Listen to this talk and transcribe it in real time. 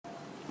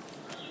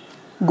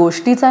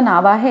गोष्टीचं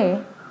नाव आहे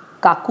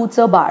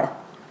काकूचं बाळ.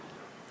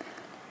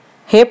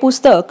 हे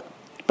पुस्तक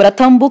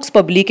प्रथम बुक्स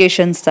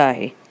पब्लिकेशन्सचं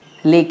आहे.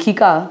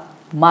 लेखिका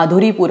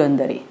माधुरी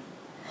पुरंदरे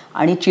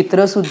आणि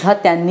चित्रंसुद्धा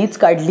त्यांनीच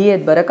काढली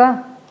आहेत बरं का.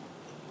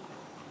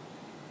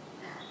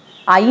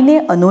 आईने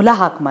अनुला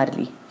हाक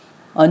मारली,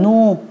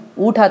 अनु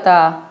उठ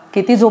आता,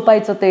 किती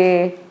झोपायचं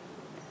ते.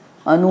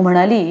 अनु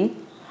म्हणाली,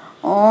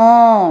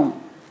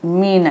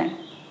 मी नाही.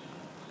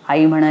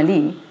 आई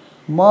म्हणाली,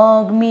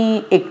 मग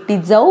मी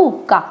एकटीच जाऊ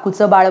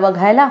काकूचं बाळ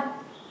बघायला.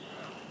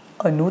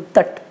 अनु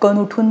तटकन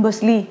उठून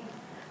बसली.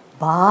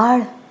 बाळ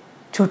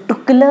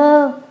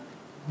चुटुकलं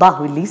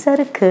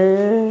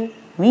बाहुलीसारखं,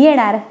 मी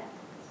येणार.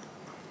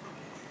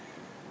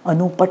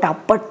 अनु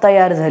पटापट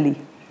तयार झाली.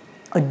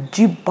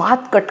 अजिबात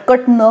कटकट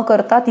न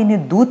करता तिने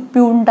दूध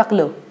पिऊन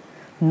टाकलं.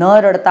 न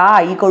रडता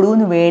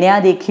आईकडून वेण्या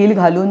देखील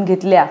घालून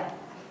घेतल्या.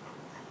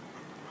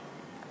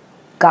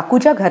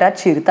 काकूच्या घरात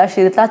शिरता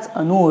शिरताच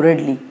अनु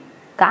ओरडली,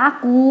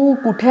 काकू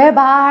कुठे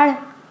बाळ.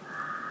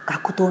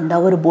 काकू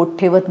तोंडावर बोट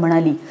ठेवत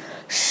म्हणाली,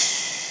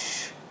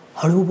 श्श,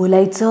 हळू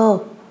बोलायचं,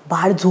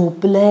 बाळ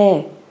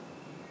झोपलंय.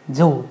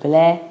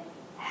 झोपलंय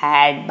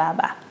हॅट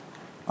बाबा.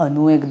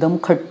 अनु एकदम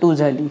खट्टू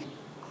झाली.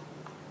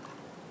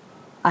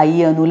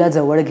 आई अनुला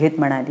जवळ घेत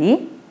म्हणाली,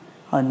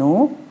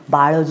 अनु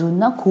बाळ अजून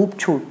ना खूप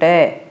छोटं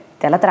आहे,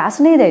 त्याला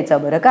त्रास नाही द्यायचा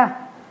बरं का.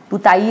 तू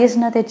ताई आहेस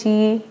ना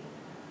त्याची.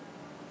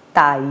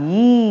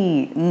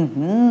 ताई.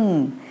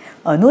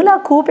 अनुला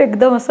खूप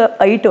एकदम असं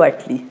ऐट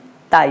वाटली.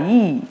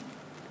 ताई,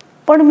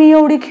 पण मी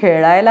एवढी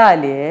खेळायला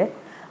आले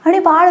आणि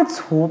बाळ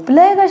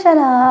झोपलंय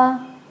कशाला.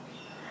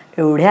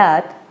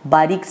 एवढ्यात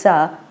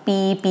बारीकसा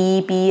पी पी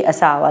पी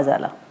असा आवाज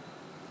आला.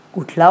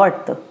 कुठला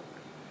वाटतं.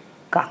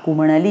 काकू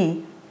म्हणाली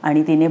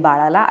आणि तिने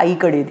बाळाला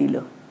आईकडे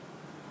दिलं.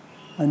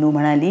 अनु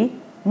म्हणाली,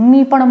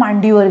 मी पण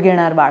मांडीवर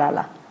घेणार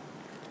बाळाला.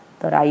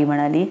 तर आई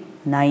म्हणाली,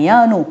 नाही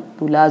अनु,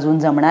 तुला अजून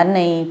जमणार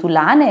नाही, तू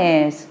लहान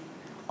आहेस.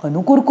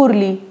 अनु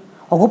कुरकुरली,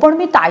 अगो पण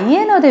मी ताई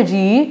आहे ना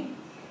त्याची.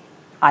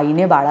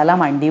 आईने बाळाला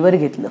मांडीवर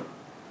घेतलं.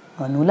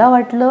 अनुला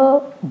वाटलं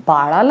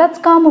बाळालाच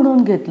का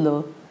म्हणून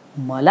घेतलं,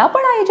 मला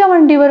पण आईच्या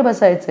मांडीवर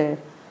बसायचंय.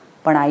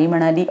 पण आई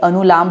म्हणाली,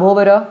 अनु लांब हो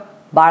बरं,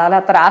 बाळाला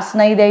त्रास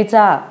नाही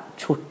द्यायचा,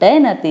 छोटं आहे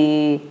ना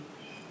ते.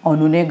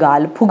 अनुने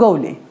गाल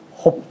फुगवले,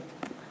 होप,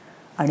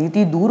 आणि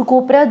ती दूर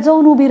कोपऱ्यात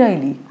जाऊन उभी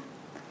राहिली.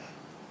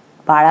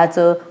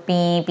 बाळाचं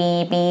पी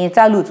पी पी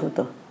चालूच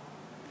होतं.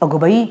 अगं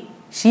बाई,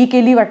 शी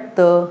केली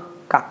वाटतं,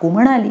 काकू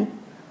म्हणाली.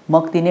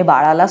 मग तिने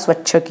बाळाला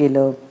स्वच्छ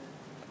केलं,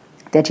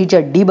 त्याची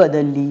चड्डी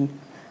बदलली.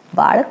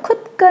 बाळ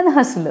खुदकन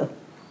हसलं.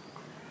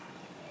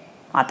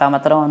 आता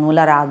मात्र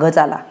अनुला रागच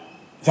आला.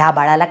 ह्या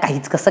बाळाला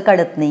काहीच कसं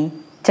कळत नाही,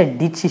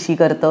 चड्डीत शिशी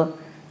करतं.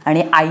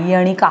 आणि आई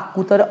आणि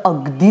काकू तर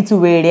अगदीच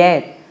वेड्या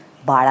आहेत,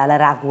 बाळाला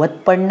रागवत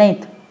पण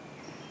नाहीत.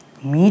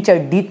 मी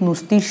चड्डीत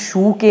नुसती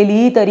शू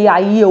केली तरी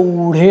आई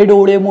एवढे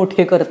डोळे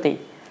मोठे करते.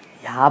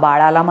 ह्या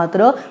बाळाला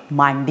मात्र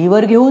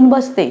मांडीवर घेऊन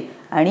बसते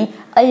आणि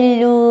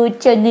अल्लू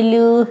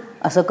चनलू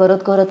असं करत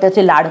करत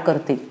त्याचे लाड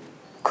करते.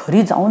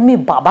 घरी जाऊन मी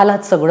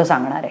बाबालाच सगळं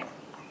सांगणार आहे.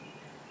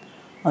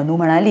 अनु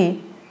म्हणाली,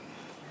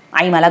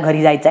 आई मला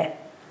घरी जायचं आहे,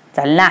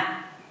 चल ना.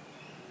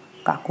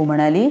 काकू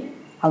म्हणाली,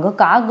 अगं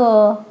का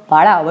गं,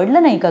 बाळ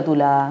आवडलं नाही का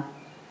तुला.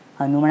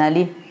 अनु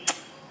म्हणाली,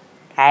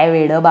 काय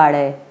वेडं बाळ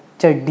आहे,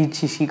 चड्डीत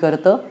शिशी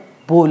करतं,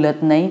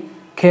 बोलत नाही,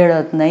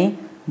 खेळत नाही,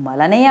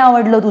 मला नाही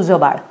आवडलं तुझं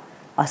बाळ.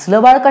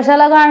 असलं बाळ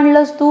कशाला का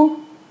आणलंस तू.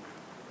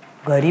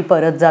 घरी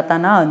परत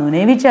जाताना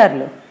अनुने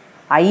विचारलं,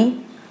 आई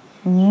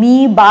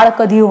मी बाळ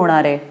कधी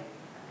होणार आहे.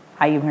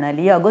 आई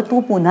म्हणाली, अगं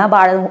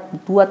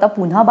तू आता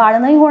पुन्हा बाळ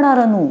नाही होणार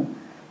अनु,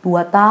 तू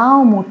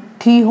आता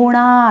मोठी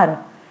होणार.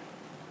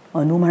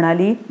 अनु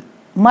म्हणाली,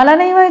 मला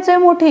नाही व्हायचंय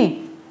मोठी,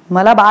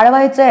 मला बाळ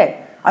व्हायचंय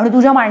आणि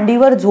तुझ्या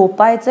मांडीवर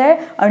झोपायचंय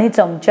आणि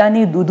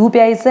चमच्यानी दूध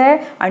प्यायचंय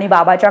आणि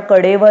बाबाच्या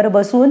कडेवर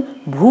बसून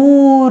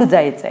भूर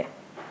जायचंय.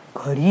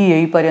 घरी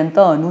येईपर्यंत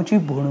अनुची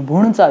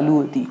भुणभुण चालू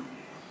होती.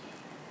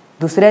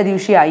 दुसऱ्या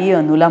दिवशी आई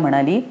अनुला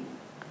म्हणाली,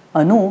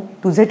 अनु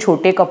तुझे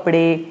छोटे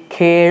कपडे,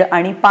 खेळ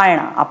आणि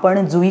पाळणा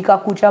आपण जुई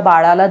काकूच्या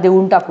बाळाला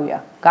देऊन टाकूया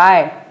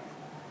काय.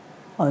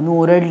 अनु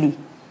ओरडली,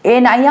 ए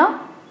नाही हा,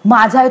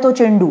 माझा आहे तो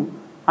चेंडू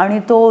आणि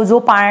तो जो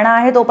पाळणा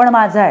आहे तो पण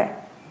माझा आहे.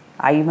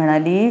 आई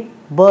म्हणाली,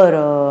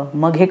 बरं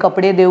मग हे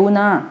कपडे देऊ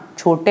ना,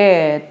 छोटे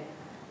आहेत.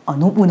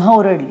 अनु पुन्हा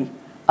ओरडली,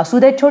 असू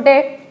देत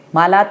छोटे,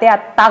 मला ते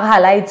आत्ता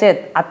घालायचेत,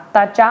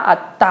 आत्ताच्या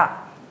आत्ता.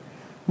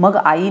 मग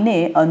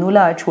आईने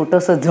अनुला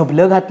छोटंसं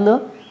झबलं घातलं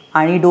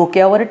आणि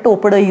डोक्यावर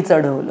टोपडंही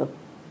चढवलं.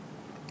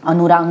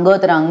 अनु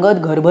रांगत रांगत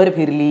घरभर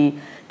फिरली.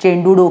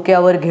 चेंडू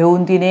डोक्यावर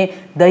घेऊन तिने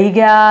दही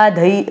घ्या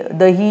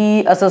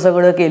दही असं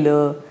सगळं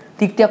केलं.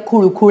 ती त्या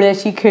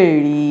खुळखुळ्याशी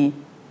खेळली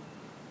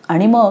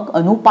आणि मग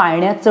अनु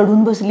पाळण्यात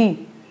चढून बसली.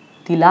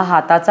 तिला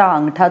हाताचा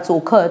अंगठा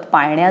चोखत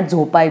पाळण्यात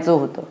झोपायचं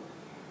होतं,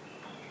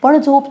 पण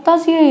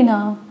झोपताच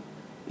येईना.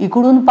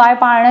 इकडून पाय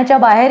पाळण्याच्या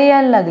बाहेर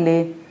यायला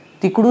लागले,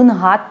 तिकडून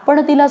हात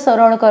पण तिला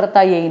सरळ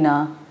करता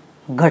येईना.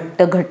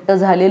 घट्ट घट्ट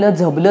झालेलं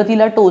झबलं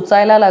तिला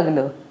टोचायला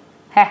लागलं.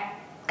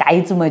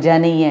 काहीच मजा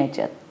नाही आहे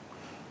याच्यात.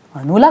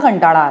 अनुला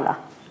कंटाळा आला.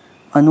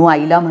 अनु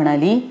आईला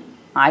म्हणाली,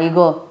 आई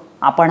ग,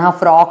 आपण हा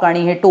फ्रॉक आणि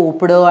हे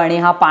टोपडं आणि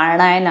हा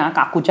पाळणा आहे ना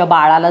काकूच्या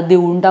बाळाला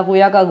देऊन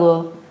टाकूया का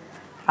गं?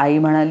 आई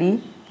म्हणाली,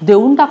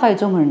 देऊन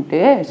टाकायचं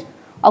म्हणतेस?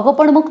 अगं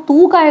पण मग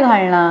तू काय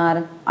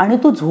घालणार आणि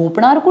तू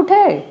झोपणार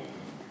कुठे?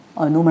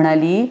 अनु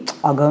म्हणाली,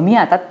 अगं मी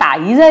आता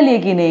ताई झाली आहे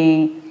की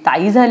नाही,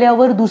 ताई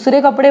झाल्यावर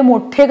दुसरे कपडे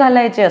मोठे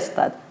घालायचे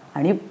असतात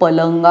आणि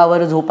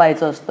पलंगावर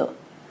झोपायचं असतं.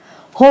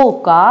 हो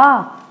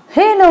का?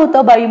 हे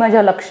नव्हतं बाई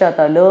माझ्या लक्षात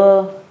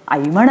आलं,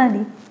 आई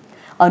म्हणाली.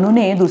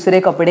 अनुने दुसरे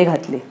कपडे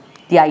घातले.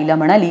 ती आईला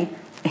म्हणाली,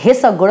 हे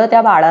सगळं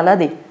त्या बाळाला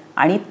दे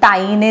आणि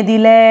ताईने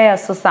दिलंय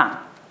असं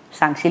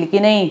सांगशील की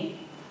नाही?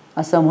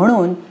 असं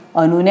म्हणून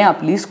अनुने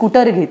आपली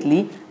स्कूटर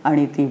घेतली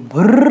आणि ती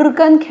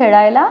भुर्रकन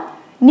खेळायला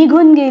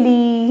निघून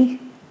गेली.